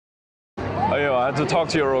Oh, yo, I had to talk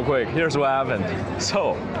to you real quick. Here's what happened.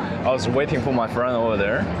 So, I was waiting for my friend over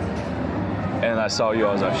there, and I saw you.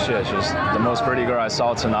 I was like, shit, she's the most pretty girl I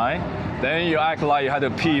saw tonight. Then you act like you had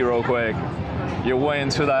to pee real quick. You went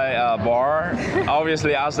into that bar,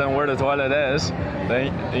 obviously asked them where the toilet is.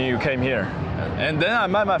 Then you came here, and then I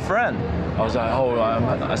met my friend. I was like, oh,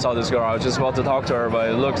 I saw this girl. I was just about to talk to her, but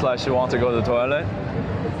it looks like she wants to go to the toilet.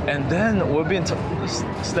 And then we've been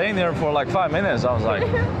staying there for like 5 minutes. I was like,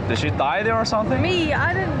 did she die there or something? Me,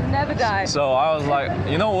 I didn't never die. So I was like,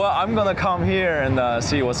 you know what? I'm gonna come here and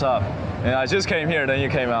see what's up. And I just came here, then you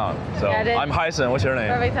came out. So yeah, I'm Hyson. What's your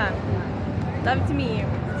name? Perfect time. Love to meet you.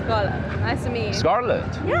 Scarlett. Nice to meet you.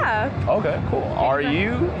 Scarlett? Yeah. Okay, cool. Are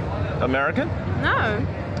you American? No.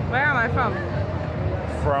 Where am I from?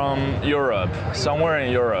 From Europe. Somewhere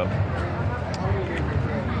in Europe.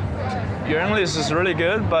 Your English is really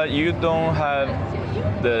good, but you don't have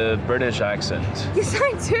the British accent. Yes,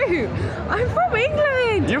 I do. I'm from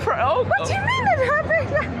England. You're from? Oh. What do you mean I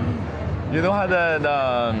have? You don't have the.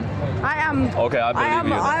 I am. Okay, I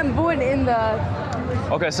believe you. I am born in the.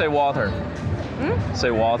 Okay, say water. Hmm?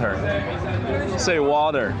 Say water. Say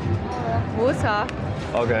water. Water.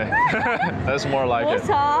 Okay, that's more like water.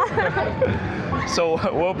 it. So,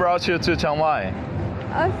 what brought you to Chiang Mai?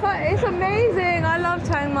 It's amazing. I love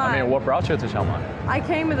Chiang Mai. I mean, what brought you to Chiang Mai? I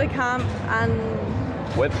came with a camp and.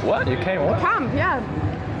 With what? You came what? Camp, yeah.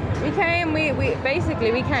 We came.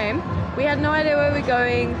 We came. We had no idea where we're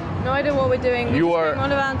going. No idea what we're doing. We just came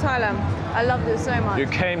all around Thailand. I loved it so much. You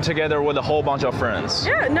came together with a whole bunch of friends.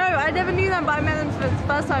 Yeah. No, I never knew them, but I met them for the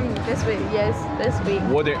first time this week. Yes, this week.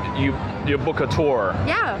 What did you book a tour?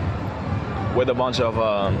 Yeah. With a bunch of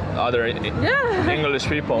other English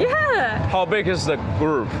people. Yeah. How big is the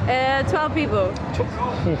group? 12 people.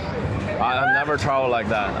 I've never traveled like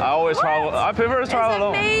that. I always travel. I prefer to travel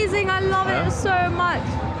alone. It's amazing. I love it so much.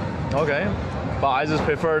 Okay. But I just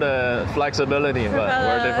prefer the flexibility, but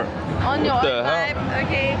we're different. On your own vibe,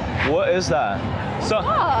 okay. What is that? So,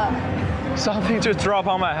 what? Something just dropped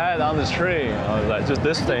on my head on this tree. I was like, just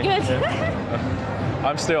this thing. Good.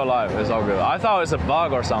 I'm still alive. It's all good. I thought it was a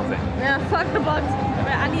bug or something. Yeah, fuck the bugs.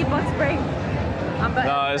 I need bug spray.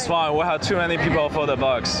 No, it's fine. We have too many people for the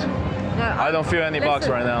bugs. No, I don't feel any bugs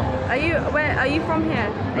right now. Are you from here?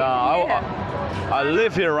 No, I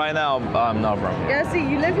live here right now. I'm not from here. Yeah, see,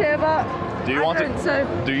 you live here, but do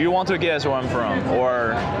you want to guess where I'm from,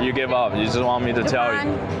 or you give up? You just want me to tell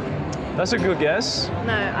you? That's a good guess.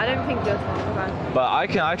 No, I don't think you're from Japan. But I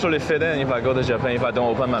can actually fit in if I go to Japan if I don't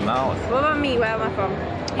open my mouth. What about me? Where am I from?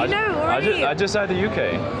 You know already. I just said the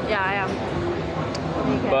UK. Yeah, I am.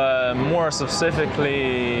 UK. But more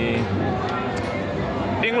specifically,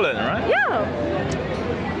 England, right? Yeah.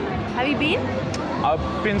 Have you been?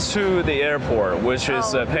 I've been to the airport, which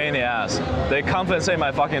is a pain in the ass. They compensate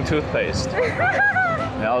my fucking toothpaste.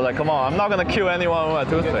 And I was like, come on, I'm not gonna kill anyone with my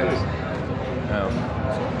toothpaste. Yeah.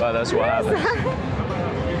 But that's what happens.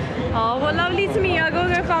 Oh, well, lovely to meet you. I'll go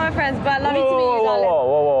find my friends, but lovely to meet you, darling.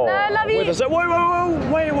 Whoa. No, I love you. Wait.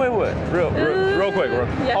 Real quick.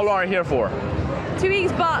 Yes. How long are you here for? 2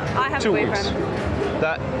 weeks, but I have 2 a boyfriend.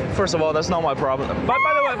 Weeks. First of all, that's not my problem.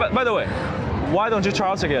 By the way, why don't you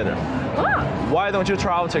travel together? What? Why don't you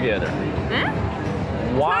travel together?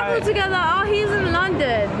 Why? Travel together? Oh, he's in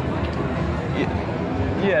London.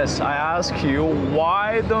 Yes, I ask you,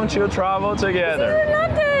 why don't you travel together? He's in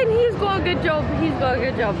London. He's got a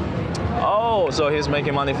good job. Oh, so he's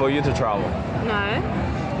making money for you to travel? No.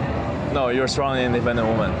 No, you're a strong, independent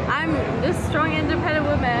woman. I'm a strong, independent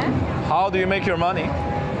woman. How do you make your money?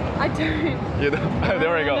 I don't. You don't?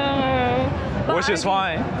 There we go. No. Which is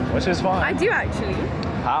fine. I do actually.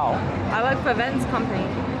 How? I work for events company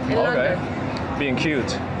in London. Being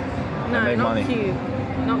cute. No, and make not money. cute.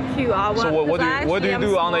 Not cute. I work. So what do you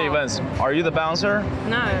do on the events? Are you the bouncer?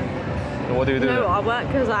 No. So what do you do? No, I work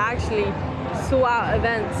because I actually sort out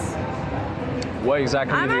events. What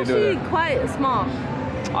exactly do you do? I'm actually quite smart.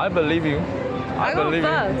 I believe you. I got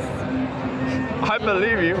first. I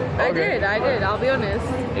believe you. Okay. I did. I'll be honest.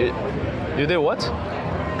 You did what?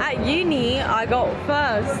 At uni, I got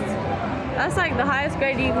first. That's like the highest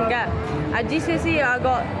grade you can get. At GCSE, I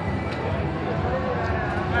got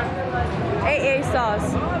 8 A stars.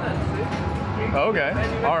 Okay.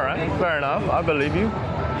 All right. Fair enough. I believe you.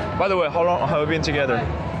 By the way, how long have we been together?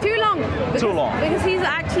 Too long. Too long. Because he's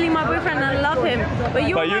actually my boyfriend and I love him. But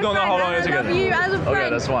you don't know how long you're together. I love you as a friend. Okay,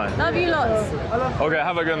 that's fine. Love you lots. Okay,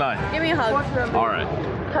 have a good night. Give me a hug. All right.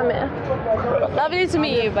 Come here. Lovely to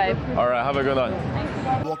meet you, babe. All right, have a good night.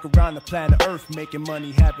 Walk around the planet Earth making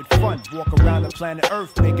money, having fun. Walk around the planet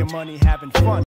Earth making money, having fun.